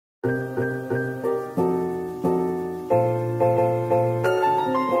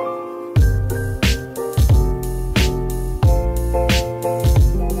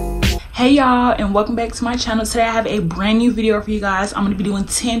y'all, and welcome back to my channel. Today I have a brand new video for you guys. I'm going to be doing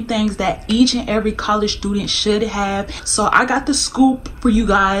 10 things that each and every college student should have. So I got the scoop for you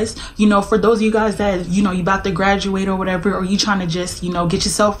guys, for those of you guys that you about to graduate or whatever, or you trying to just get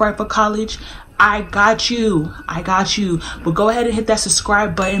yourself right for college. I got you. But go ahead and hit that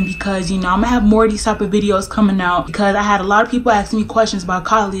subscribe button because I'm gonna have more of these type of videos coming out, because I had a lot of people asking me questions about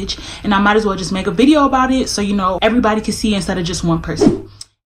college, and I might as well just make a video about it so everybody can see instead of just one person.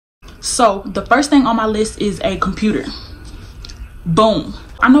 So the first thing on my list is a computer. Boom.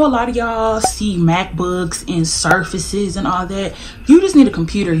 I know a lot of y'all see MacBooks and Surfaces and all that. You just need a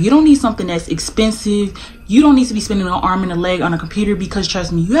computer. You don't need something that's expensive. You don't need to be spending an arm and a leg on a computer, because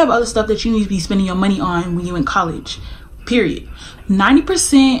trust me, you have other stuff that you need to be spending your money on when you're in college, period.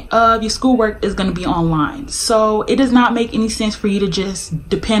 90% of your schoolwork is going to be online, so it does not make any sense for you to just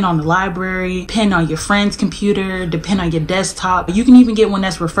depend on the library, depend on your friend's computer, depend on your desktop. You can even get one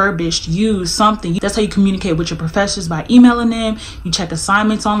that's refurbished, used, something. That's how you communicate with your professors, by emailing them. You check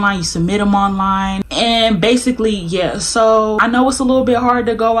assignments online, you submit them online, and basically, yeah. So I know it's a little bit hard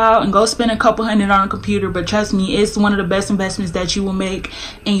to go out and go spend a couple $100 on a computer, but trust me, it's one of the best investments that you will make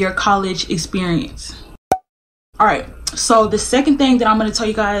in your college experience. All right, so the second thing that I'm going to tell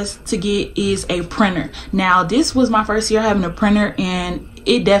you guys to get is a printer. Now, this was my first year having a printer, and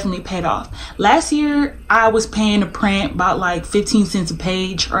it definitely paid off. Last year, I was paying to print about like 15 cents a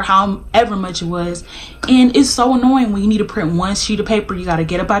page, or however much it was. And it's so annoying when you need to print one sheet of paper. You got to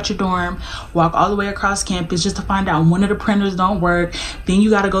get up out your dorm, walk all the way across campus just to find out one of the printers don't work. Then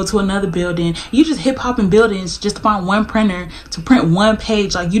you got to go to another building. You just hip hopping buildings just to find one printer to print one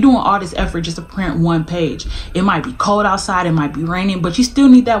page. Like, you're doing all this effort just to print one page. It might be cold outside, it might be raining, but you still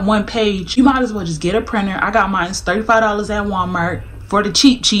need that one page. You might as well just get a printer. I got mine $35 at Walmart for the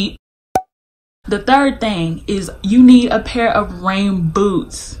cheap. The third thing is you need a pair of rain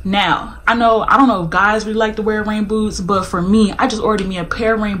boots. Now, I don't know if guys really like to wear rain boots, but for me, I just ordered me a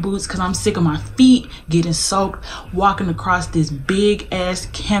pair of rain boots because I'm sick of my feet getting soaked walking across this big ass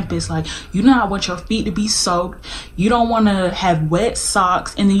campus. Like, you do not want your feet to be soaked. You don't want to have wet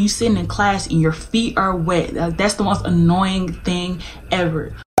socks, and then you sitting in class and your feet are wet. Like, that's the most annoying thing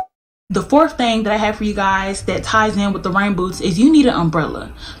ever. The fourth thing that I have for you guys that ties in with the rain boots is you need an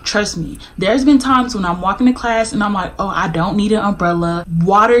umbrella. Trust me, there's been times when I'm walking to class and I'm like, oh, I don't need an umbrella.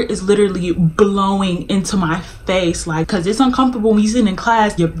 Water is literally blowing into my face, like, because it's uncomfortable when you sit in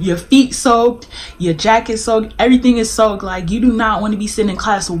class. Your feet soaked, your jacket soaked, everything is soaked. Like, you do not want to be sitting in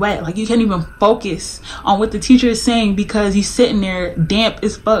class wet. Like, you can't even focus on what the teacher is saying because you're sitting there damp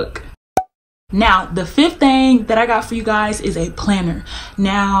as fuck. Now, the fifth thing that I got for you guys is a planner.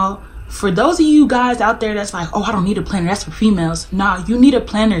 Now, for those of you guys out there that's like, oh, I don't need a planner, that's for females. Nah, you need a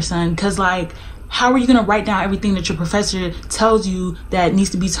planner, son, because like, how are you gonna write down everything that your professor tells you that needs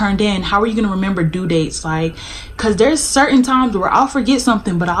to be turned in? How are you gonna remember due dates? Like, because there's certain times where I'll forget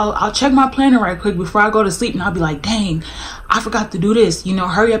something, but I'll check my planner right quick before I go to sleep, and I'll be like, dang, I forgot to do this.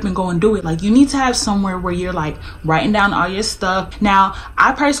 Hurry up and go and do it. Like, you need to have somewhere where you're like writing down all your stuff. Now,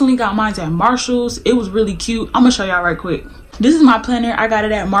 I personally got mine at Marshall's. It was really cute. I'm gonna show y'all right quick. This is my planner. I got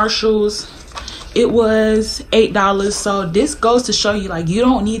it at Marshall's. It was $8. So this goes to show you, like, you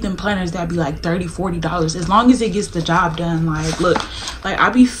don't need them planners that be like $30, $40, as long as it gets the job done. Like, look, like, I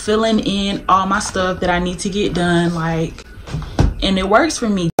be filling in all my stuff that I need to get done, like, and it works for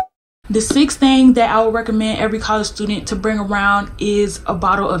me. The sixth thing that I would recommend every college student to bring around is a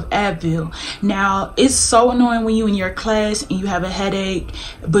bottle of Advil. Now, it's so annoying when you in your class and you have a headache,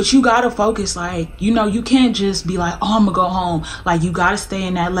 but you gotta focus. Like, you can't just be like, oh, I'm gonna go home. Like, you gotta stay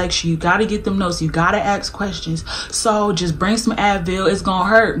in that lecture. You gotta get them notes. You gotta ask questions. So just bring some Advil. It's gonna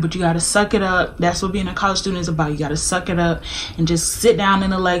hurt, but you gotta suck it up. That's what being a college student is about. You gotta suck it up and just sit down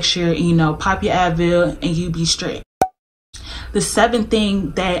in the lecture and, pop your Advil and you be straight. The seventh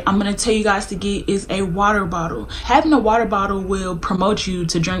thing that I'm going to tell you guys to get is a water bottle. Having a water bottle will promote you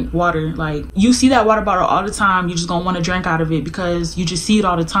to drink water. Like, you see that water bottle all the time, you're just going to want to drink out of it because you just see it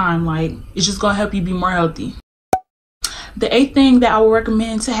all the time. Like, it's just going to help you be more healthy. The eighth thing that I would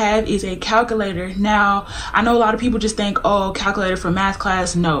recommend to have is a calculator. Now, I know a lot of people just think, oh, calculator for math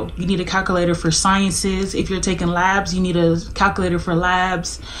class. No, you need a calculator for sciences. If you're taking labs, you need a calculator for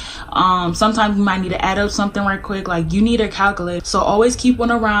labs. Sometimes you might need to add up something right quick. Like, you need a calculator. So always keep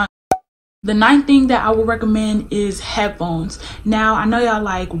one around. The ninth thing that I would recommend is headphones. Now, I know y'all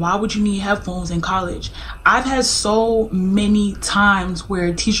like, why would you need headphones in college? I've had so many times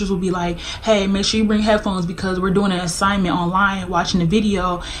where teachers will be like, hey, make sure you bring headphones because we're doing an assignment online, watching the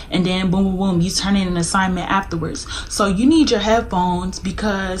video, and then boom, boom, boom, you turn in an assignment afterwards. So you need your headphones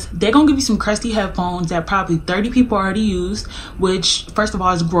because they're gonna give you some crusty headphones that probably 30 people already used, which first of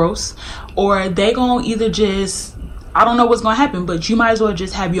all is gross, or they gonna either just, I don't know what's gonna happen, but you might as well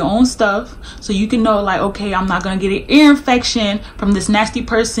just have your own stuff so you can know like, okay, I'm not gonna get an ear infection from this nasty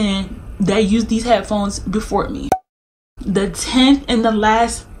person that used these headphones before me. The 10th and the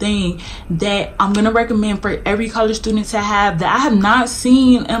last thing that I'm gonna recommend for every college student to have that I have not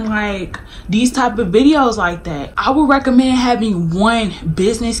seen in like these type of videos like that, I would recommend having one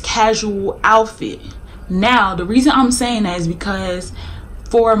business casual outfit. Now, the reason I'm saying that is because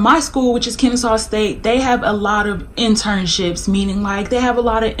for my school, which is Kennesaw State, they have a lot of internships, meaning like they have a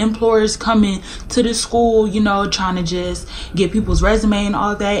lot of employers coming to the school, you know, trying to just get people's resume and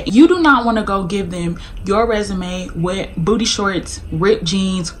all that. You do not want to go give them your resume with booty shorts, ripped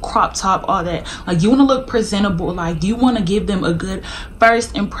jeans, crop top, all that. Like, you want to look presentable. Like, you want to give them a good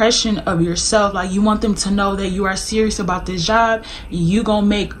first impression of yourself. Like, you want them to know that you are serious about this job. You gonna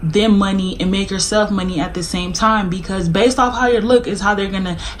make them money and make yourself money at the same time, because based off how you look is how they're gonna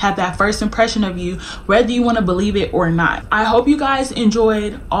have that first impression of you, whether you want to believe it or not. I hope you guys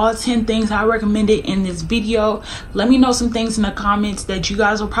enjoyed all 10 things I recommended in this video. Let me know some things in the comments that you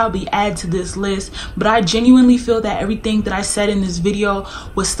guys will probably add to this list, but I genuinely feel that everything that I said in this video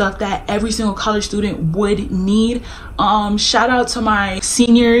was stuff that every single college student would need. Shout out to my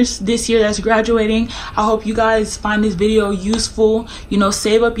seniors this year that's graduating. I hope you guys find this video useful. You know,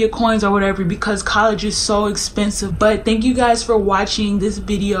 save up your coins or whatever, because college is so expensive. But thank you guys for watching this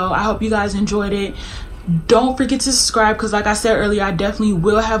video. I hope you guys enjoyed it. Don't forget to subscribe, because like I said earlier, I definitely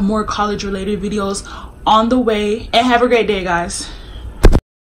will have more college related videos on the way. And have a great day, guys.